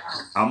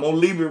gonna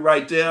leave it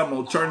right there. I'm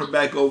gonna turn it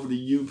back over to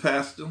you,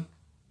 Pastor.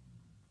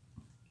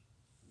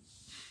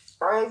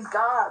 Praise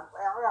God.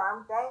 Well,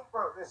 I'm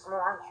thankful this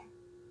morning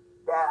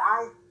that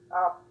I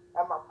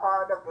am a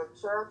part of a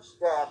church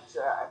that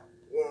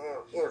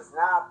is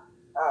not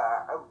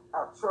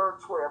a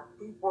church where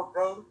people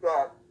think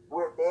that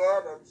we're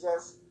there to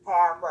just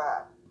have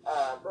a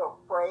little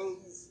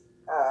praise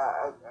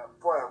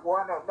for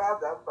one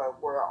another,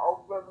 but we're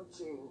open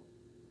to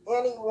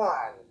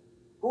anyone.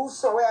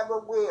 Whosoever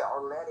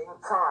will, let him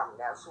come.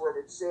 That's what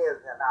it says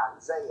in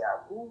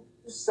Isaiah.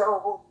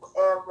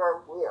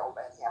 Whosoever will,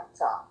 let him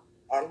come.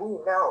 And we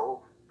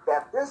know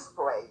that this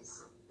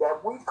place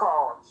that we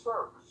call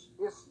church,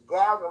 this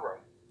gathering,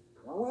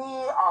 we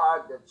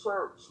are the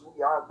church.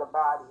 We are the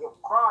body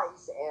of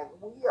Christ, and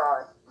we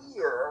are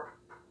here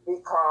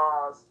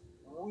because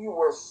we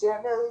were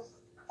sinners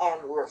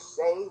and we're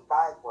saved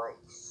by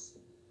grace.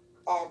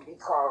 And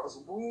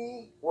because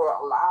we were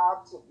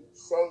allowed to be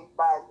saved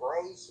by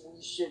grace,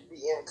 we should be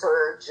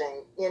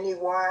encouraging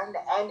anyone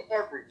and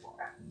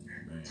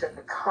everyone to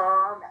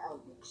come and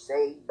be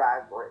saved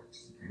by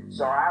grace.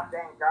 So I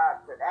thank God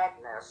for that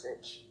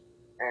message.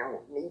 And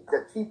we need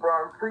to keep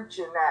on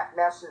preaching that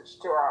message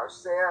to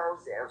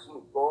ourselves as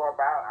we go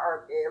about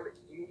our daily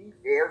duty.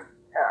 There's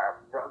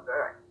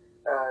Brother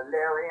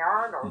Larry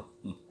Arnold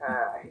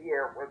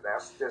here with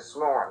us this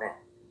morning.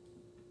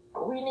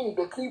 We need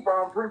to keep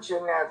on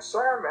preaching that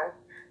sermon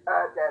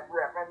that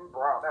Reverend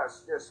brought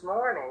us this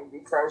morning,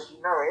 because,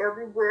 you know,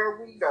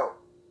 everywhere we go,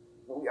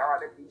 we ought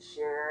to be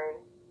sharing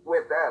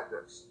with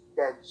others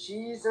that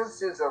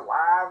Jesus is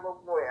alive and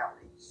well.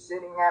 He's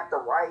sitting at the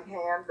right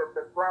hand of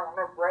the throne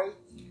of grace,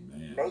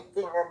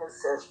 making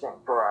intercession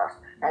for us,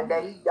 and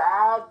that he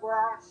died for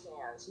our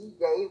sins. He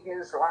gave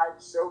his life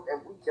so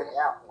that we could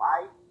have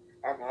life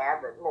and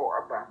have it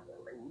more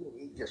abundantly. We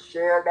need to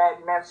share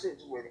that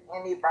message with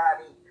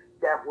anybody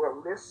that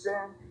will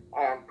listen,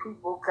 and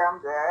people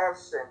come to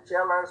us and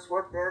tell us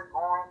what they're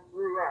going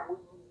through, and we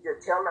need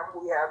to tell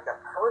them we have the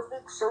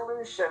perfect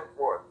solution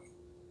for them.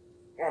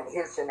 And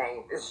his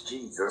name is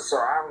Jesus. So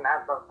I'm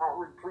not going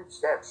to preach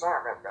that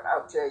sermon, but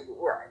I'll tell you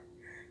what,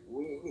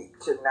 we need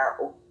to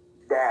know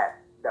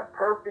that the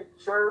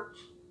perfect church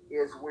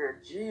is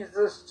where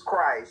Jesus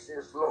Christ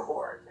is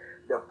Lord.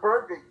 The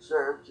perfect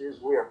church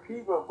is where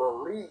people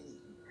believe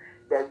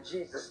that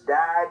Jesus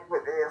died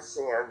for their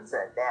sins,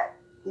 and that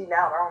he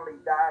not only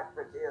died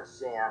for their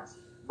sins,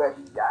 but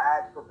he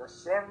died for the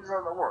sins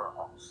of the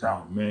world.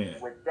 So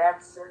with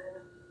that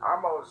said,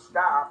 I'm going to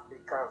stop,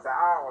 because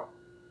I'll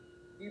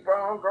keep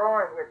on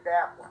going with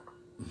that one.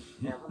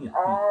 And we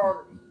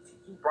all need to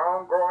keep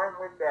on going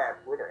with that.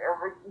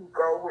 Wherever you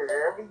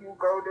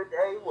go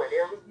today,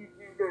 whatever you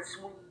do this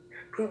week,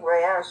 people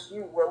ask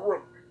you, well,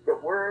 what the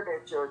word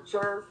at your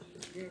church,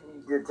 you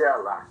need to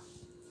tell them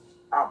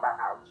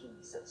about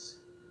Jesus.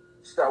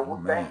 So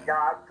we thank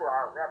God for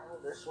our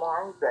reverend this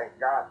morning. Thank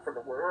God for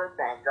the word.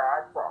 Thank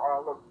God for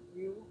all of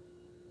you.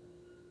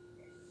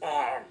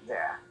 And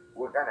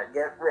we're going to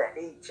get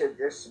ready to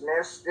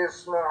dismiss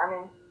this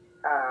morning.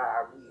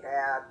 I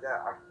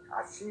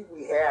see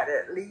we had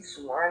at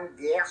least one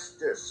guest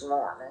this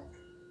morning.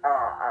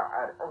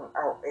 I don't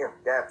know if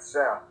that's,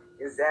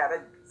 is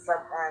that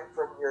someone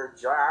from your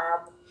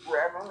job,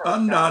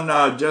 Reverend?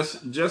 No,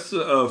 just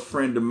a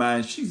friend of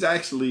mine. She's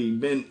actually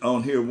been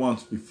on here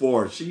once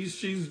before.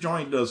 She's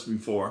joined us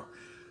before.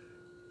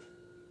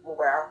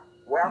 Well,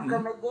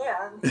 welcome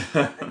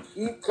again.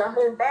 Keep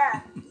coming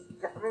back.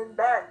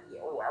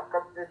 You're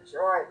welcome to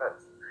join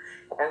us.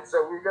 And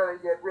so we're going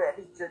to get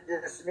ready to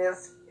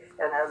dismiss.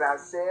 And as I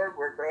said,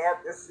 we're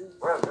glad to see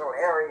Brother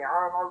Larry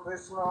Arnold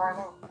this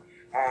morning.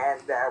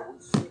 And we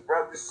see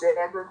Brother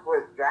Cedric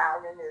was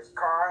driving his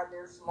car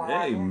this morning.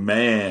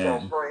 Amen.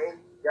 So praise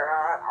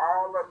God,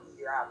 all of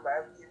you. I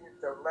love you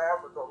with the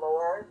love of the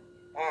Lord.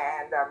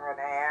 And I'm going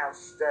to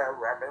ask the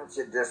Reverend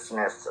to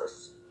dismiss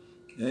us.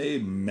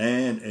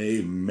 Amen.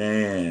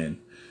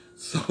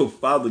 So,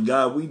 Father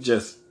God, we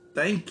just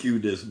thank you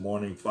this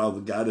morning,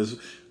 Father God, as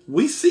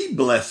we see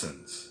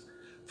blessings.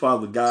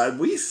 Father God,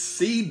 we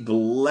see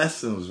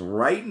blessings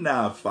right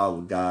now, Father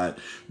God.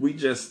 We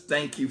just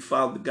thank you,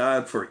 Father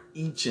God, for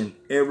each and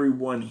every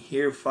one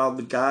here,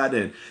 Father God.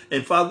 And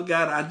Father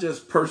God, I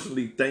just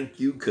personally thank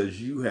you because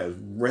you have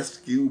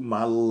rescued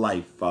my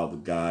life, Father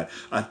God.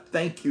 I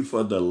thank you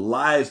for the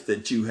lives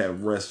that you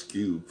have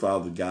rescued,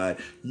 Father God.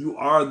 You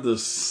are the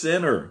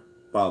center,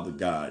 Father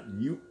God.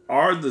 You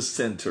are the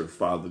center,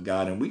 Father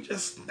God. And we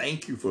just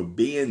thank you for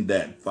being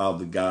that,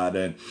 Father God.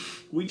 And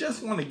we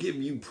just want to give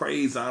you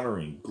praise, honor,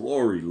 and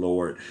glory,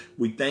 Lord.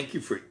 We thank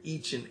you for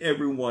each and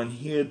every one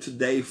here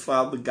today,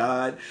 Father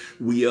God.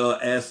 We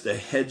ask the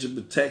hedge of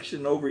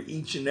protection over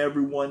each and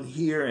every one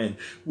here. And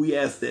we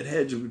ask that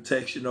hedge of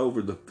protection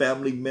over the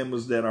family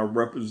members that are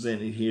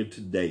represented here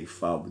today,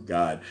 Father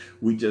God.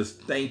 We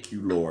just thank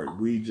you, Lord.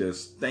 We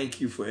just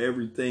thank you for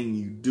everything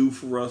you do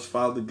for us,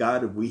 Father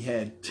God. If we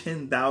had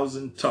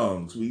 10,000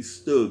 tongues, we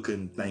still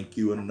couldn't thank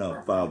you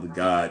enough, Father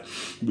God.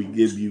 We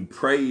give you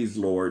praise,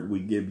 Lord. We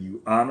give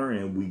you honor,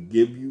 and we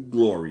give you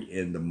glory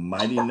in the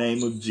mighty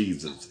name of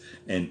Jesus.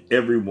 And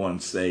everyone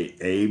say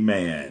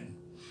amen.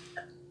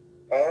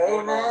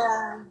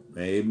 Amen.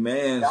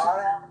 Amen. Y'all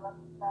have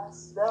a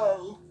nice day.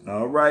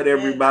 All right,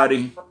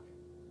 everybody.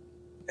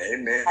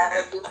 Amen.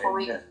 Have a good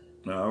week.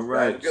 All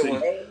right. See.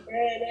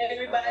 Amen.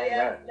 Everybody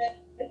have a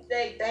blessed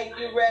day. Thank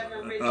you,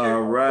 Reverend Richard.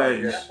 All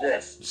right.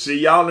 See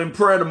y'all in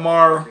prayer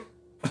tomorrow.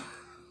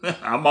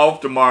 I'm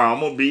off tomorrow. I'm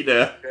going to be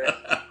there.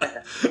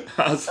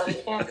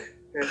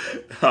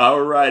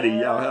 All righty.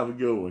 Y'all have a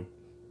good one.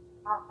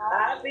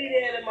 I'll be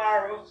there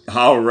tomorrow.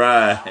 All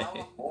right.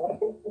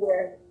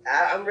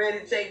 I'm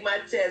ready to take my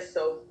test,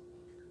 so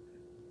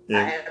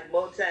I have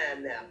more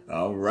time now.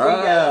 All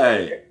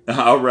right.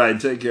 All right.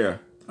 Take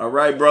care. All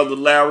right, Brother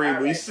Larry.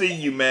 We see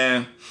you,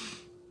 man.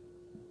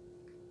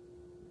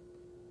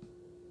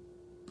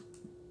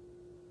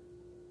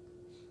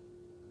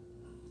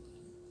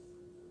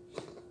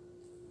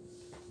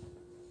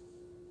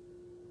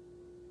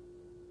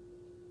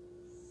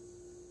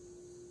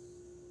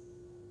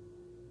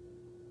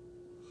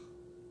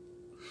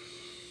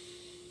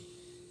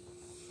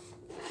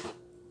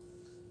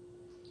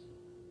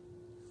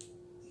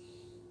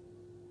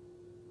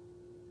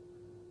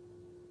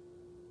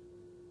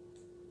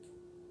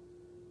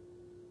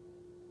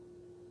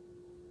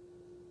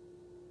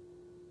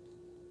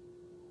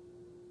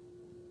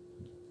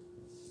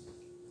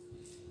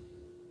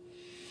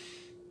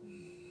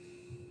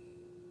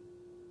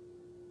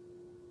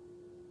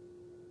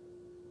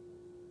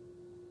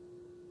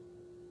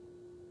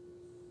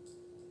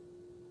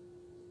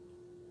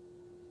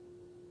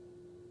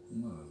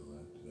 No, I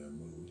liked that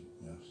movie.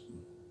 Yes.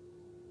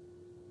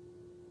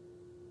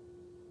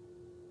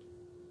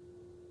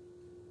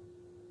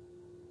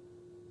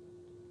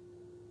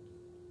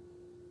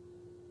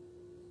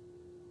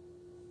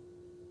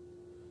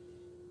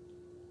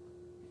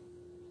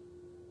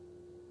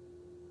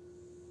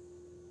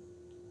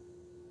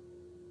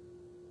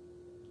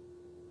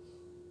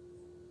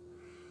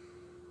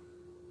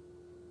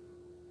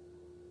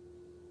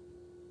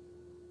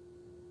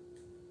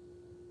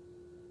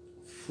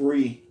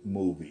 Free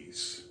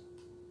movies.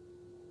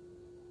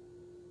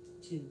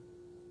 2.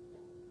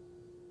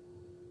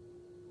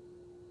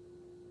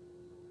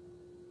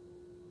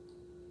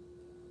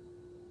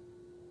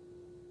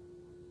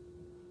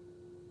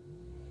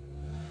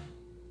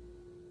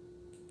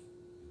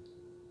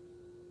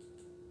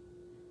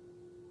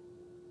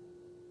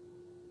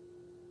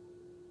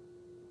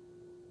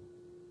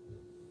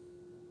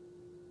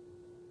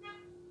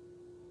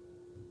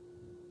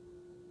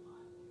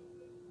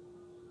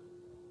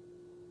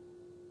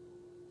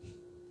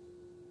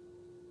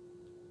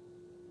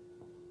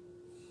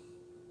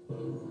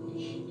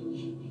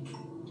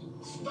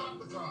 Stop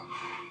the car.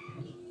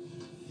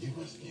 You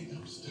must think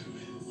I'm stupid.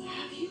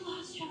 Have you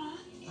lost your mind?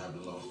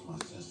 I've lost my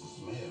sense of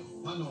smell.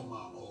 I know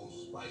my Old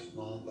Spice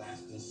long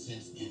lasting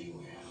scents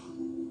anywhere.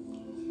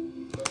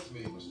 That's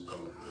me, Mr.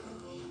 Cole.